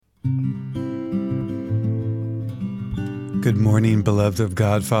Good morning, beloved of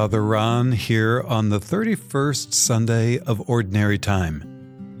God. Father Ron here on the 31st Sunday of Ordinary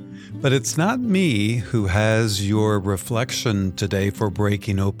Time. But it's not me who has your reflection today for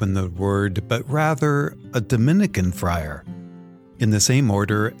breaking open the Word, but rather a Dominican friar, in the same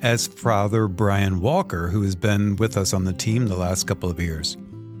order as Father Brian Walker, who has been with us on the team the last couple of years.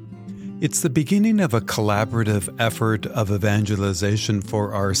 It's the beginning of a collaborative effort of evangelization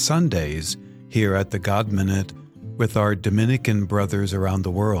for our Sundays here at the God Minute with our Dominican brothers around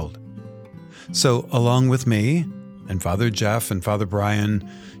the world. So, along with me and Father Jeff and Father Brian,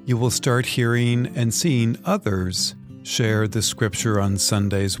 you will start hearing and seeing others share the scripture on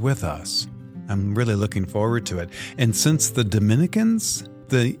Sundays with us. I'm really looking forward to it. And since the Dominicans,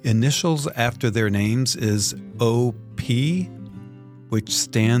 the initials after their names is OP, which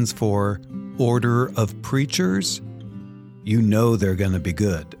stands for Order of Preachers, you know they're going to be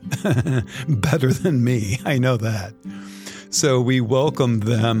good. Better than me, I know that. So we welcome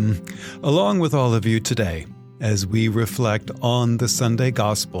them along with all of you today as we reflect on the Sunday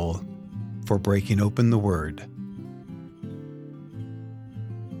Gospel for breaking open the Word.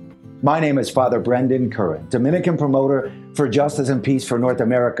 My name is Father Brendan Curran, Dominican promoter for Justice and Peace for North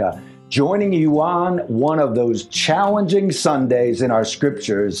America, joining you on one of those challenging Sundays in our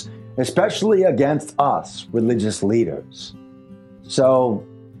scriptures, especially against us, religious leaders. So,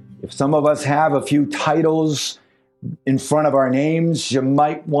 if some of us have a few titles in front of our names, you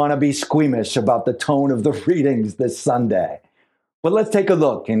might want to be squeamish about the tone of the readings this Sunday. But let's take a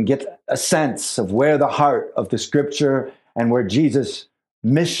look and get a sense of where the heart of the scripture and where Jesus'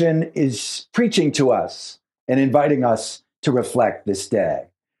 mission is preaching to us and inviting us to reflect this day.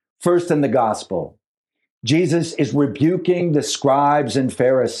 First in the gospel, Jesus is rebuking the scribes and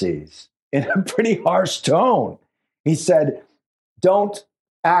Pharisees in a pretty harsh tone. He said, "Don't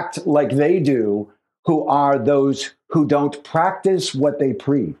act like they do, who are those who don't practice what they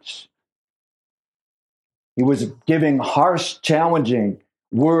preach." He was giving harsh, challenging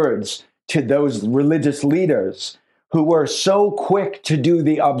words to those religious leaders who were so quick to do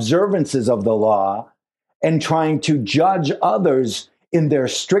the observances of the law and trying to judge others in their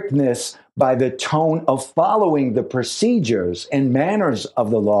strictness by the tone of following the procedures and manners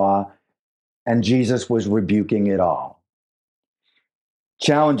of the law, and Jesus was rebuking it all,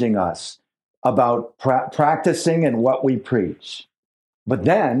 challenging us about practicing and what we preach. But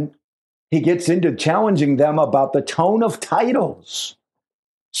then he gets into challenging them about the tone of titles.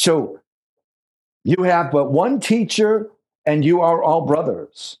 So you have but one teacher and you are all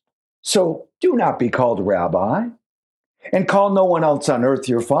brothers. So do not be called rabbi and call no one else on earth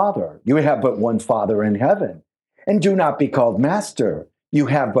your father. You have but one Father in heaven. And do not be called master. You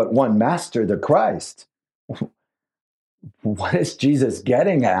have but one master, the Christ. What is Jesus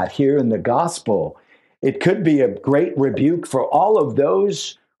getting at here in the gospel? It could be a great rebuke for all of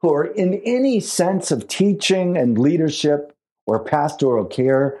those who are in any sense of teaching and leadership or pastoral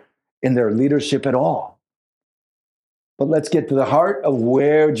care in their leadership at all. But let's get to the heart of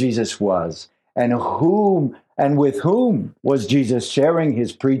where Jesus was and whom and with whom was Jesus sharing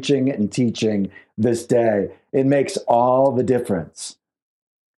his preaching and teaching this day. It makes all the difference.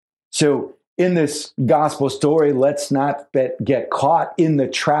 So in this gospel story, let's not get caught in the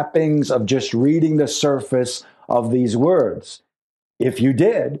trappings of just reading the surface of these words. If you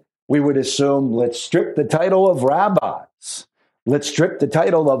did, we would assume, let's strip the title of rabbis. Let's strip the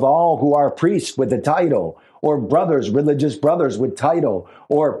title of all who are priests with the title, or brothers, religious brothers with title,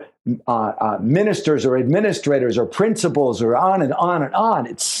 or ministers or administrators or principals, or on and on and on.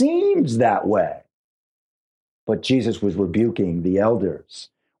 It seems that way. But Jesus was rebuking the elders,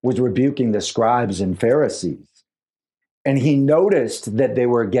 was rebuking the scribes and Pharisees. And he noticed that they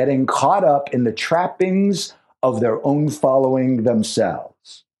were getting caught up in the trappings of their own following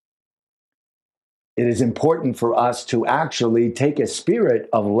themselves. It is important for us to actually take a spirit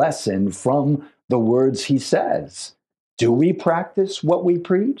of lesson from the words he says. Do we practice what we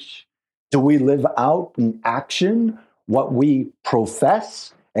preach? Do we live out in action what we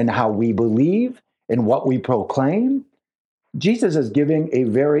profess and how we believe and what we proclaim? Jesus is giving a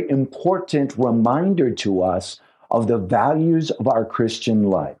very important reminder to us of the values of our Christian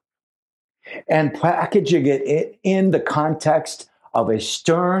life and packaging it in the context of a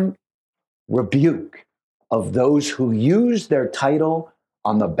stern rebuke of those who use their title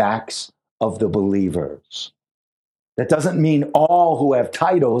on the backs of the believers. That doesn't mean all who have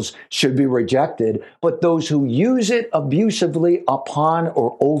titles should be rejected, but those who use it abusively upon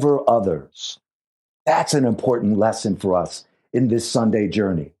or over others. That's an important lesson for us in this Sunday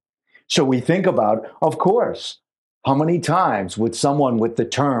journey. So we think about, of course, how many times would someone with the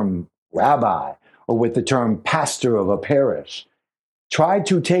term rabbi or with the term pastor of a parish, try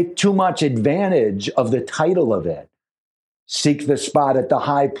to take too much advantage of the title of it. Seek the spot at the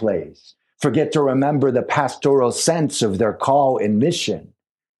high place. Forget to remember the pastoral sense of their call and mission,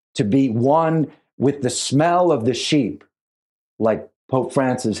 to be one with the smell of the sheep, like Pope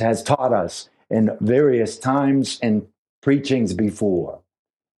Francis has taught us in various times and preachings before.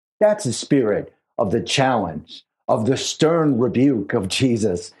 That's the spirit of the challenge, of the stern rebuke of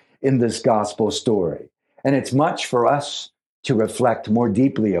Jesus in this gospel story. And it's much for us to reflect more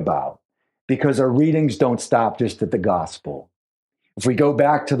deeply about, because our readings don't stop just at the gospel. If we go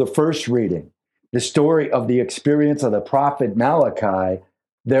back to the first reading, the story of the experience of the prophet Malachi,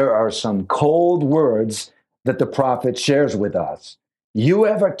 there are some cold words that the prophet shares with us. You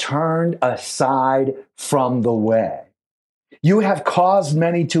have turned aside from the way. You have caused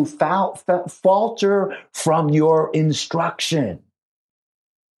many to falter from your instruction.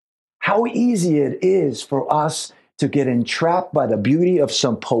 How easy it is for us to get entrapped by the beauty of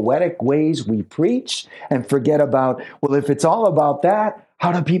some poetic ways we preach and forget about, well, if it's all about that,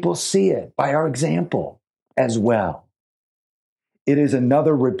 how do people see it? By our example as well. It is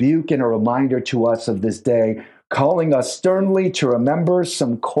another rebuke and a reminder to us of this day, calling us sternly to remember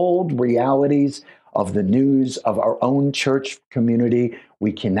some cold realities of the news of our own church community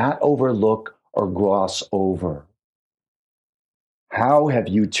we cannot overlook or gloss over. How have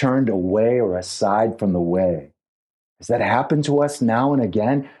you turned away or aside from the way? Has that happened to us now and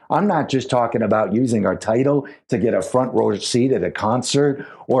again? I'm not just talking about using our title to get a front row seat at a concert,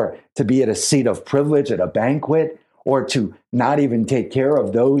 or to be at a seat of privilege at a banquet, or to not even take care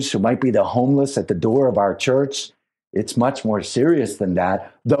of those who might be the homeless at the door of our church. It's much more serious than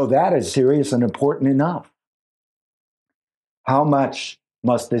that, though that is serious and important enough. How much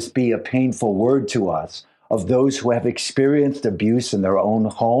must this be a painful word to us of those who have experienced abuse in their own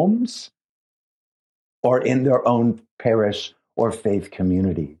homes or in their own parish or faith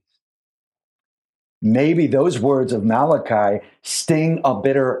communities? Maybe those words of Malachi sting a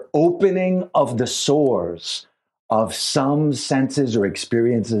bitter opening of the sores of some senses or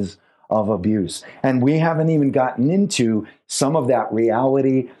experiences of abuse. And we haven't even gotten into some of that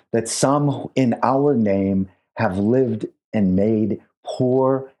reality that some in our name have lived and made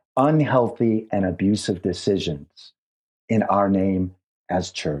poor, unhealthy, and abusive decisions in our name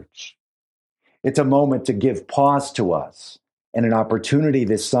as church. It's a moment to give pause to us and an opportunity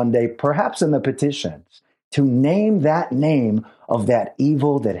this Sunday, perhaps in the petitions, to name that name of that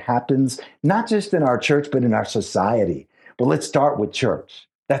evil that happens, not just in our church, but in our society. But let's start with church.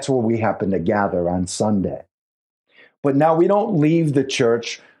 That's where we happen to gather on Sunday. But now we don't leave the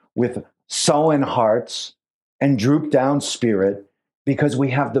church with sullen hearts and droop down spirit, because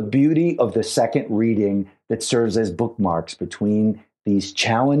we have the beauty of the second reading that serves as bookmarks between these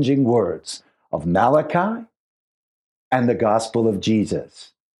challenging words of Malachi and the gospel of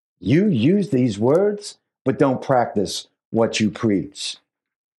Jesus. You use these words, but don't practice what you preach.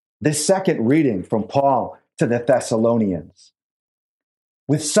 This second reading from Paul to the Thessalonians.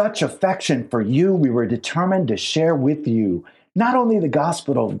 With such affection for you, we were determined to share with you not only the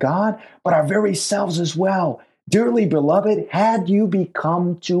gospel of God, but our very selves as well. Dearly beloved, had you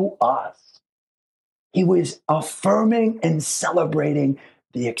become to us. He was affirming and celebrating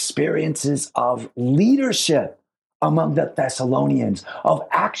the experiences of leadership among the Thessalonians, of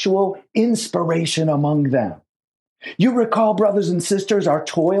actual inspiration among them. You recall, brothers and sisters, our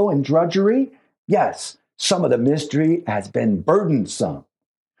toil and drudgery? Yes, some of the mystery has been burdensome.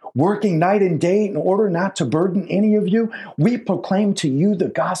 Working night and day in order not to burden any of you, we proclaim to you the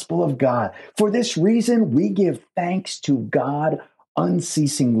gospel of God. For this reason, we give thanks to God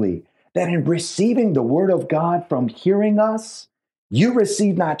unceasingly, that in receiving the word of God from hearing us, you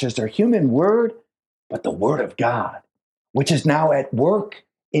receive not just a human word, but the word of God, which is now at work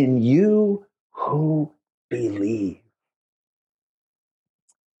in you who believe.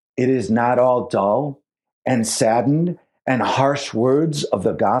 It is not all dull and saddened and harsh words of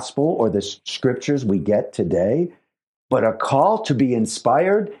the gospel or the scriptures we get today, but a call to be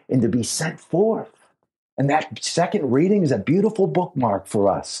inspired and to be sent forth. And that second reading is a beautiful bookmark for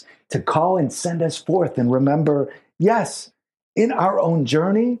us to call and send us forth. And remember, yes, in our own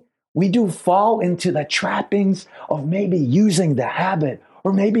journey, we do fall into the trappings of maybe using the habit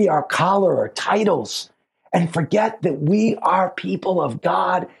or maybe our collar or titles, and forget that we are people of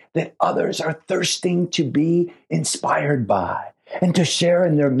God that others are thirsting to be inspired by and to share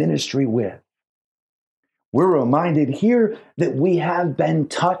in their ministry with. We're reminded here that we have been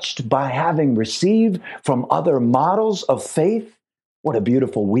touched by having received from other models of faith. What a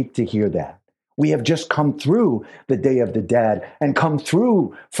beautiful week to hear that. We have just come through the Day of the Dead and come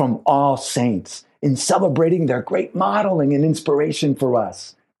through from All Saints in celebrating their great modeling and inspiration for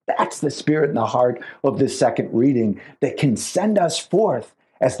us. That's the spirit and the heart of this second reading that can send us forth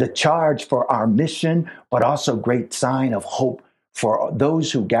as the charge for our mission, but also great sign of hope for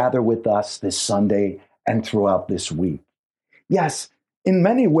those who gather with us this Sunday and throughout this week. Yes, in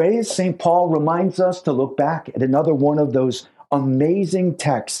many ways, St. Paul reminds us to look back at another one of those amazing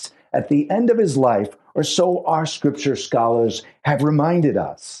texts at the end of his life, or so our scripture scholars have reminded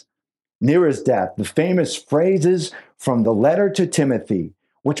us. Near his death, the famous phrases from the letter to Timothy,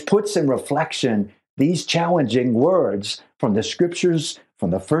 which puts in reflection these challenging words from the scriptures,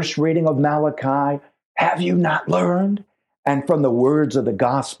 from the first reading of Malachi, have you not learned? And from the words of the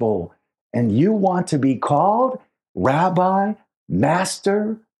gospel, and you want to be called Rabbi,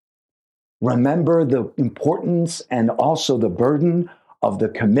 Master. Remember the importance and also the burden of the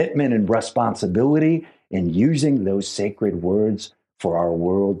commitment and responsibility in using those sacred words for our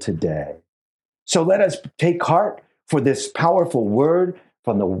world today. So let us take heart for this powerful word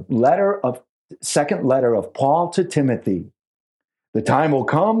from the second letter of Paul to Timothy. The time will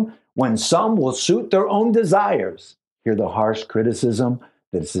come when some will suit their own desires. Hear the harsh criticism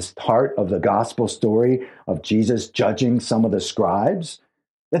that's this part of the gospel story of Jesus judging some of the scribes,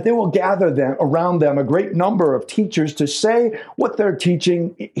 that they will gather them around them a great number of teachers to say what their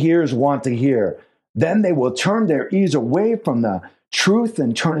teaching hearers want to hear. Then they will turn their ears away from the truth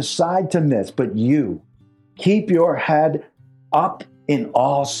and turn aside to myths. But you, keep your head up in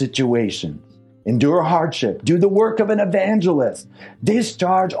all situations. Endure hardship. Do the work of an evangelist.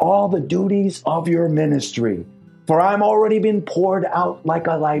 Discharge all the duties of your ministry. For I'm already been poured out like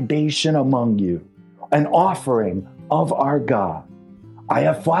a libation among you, an offering of our God. I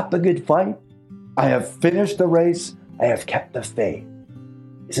have fought the good fight. I have finished the race. I have kept the faith.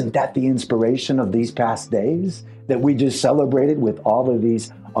 Isn't that the inspiration of these past days that we just celebrated with all of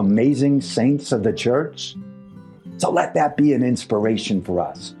these amazing saints of the church? So let that be an inspiration for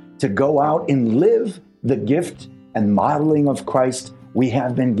us to go out and live the gift and modeling of Christ we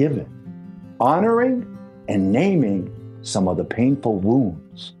have been given, honoring and naming some of the painful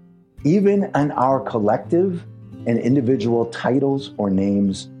wounds, even in our collective and individual titles or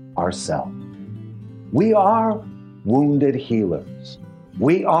names ourselves. We are wounded healers.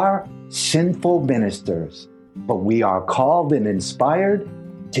 We are sinful ministers, but we are called and inspired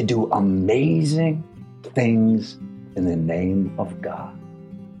to do amazing things in the name of God.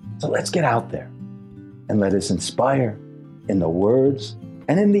 So let's get out there and let us inspire in the words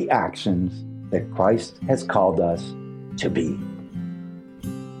and in the actions that Christ has called us to be.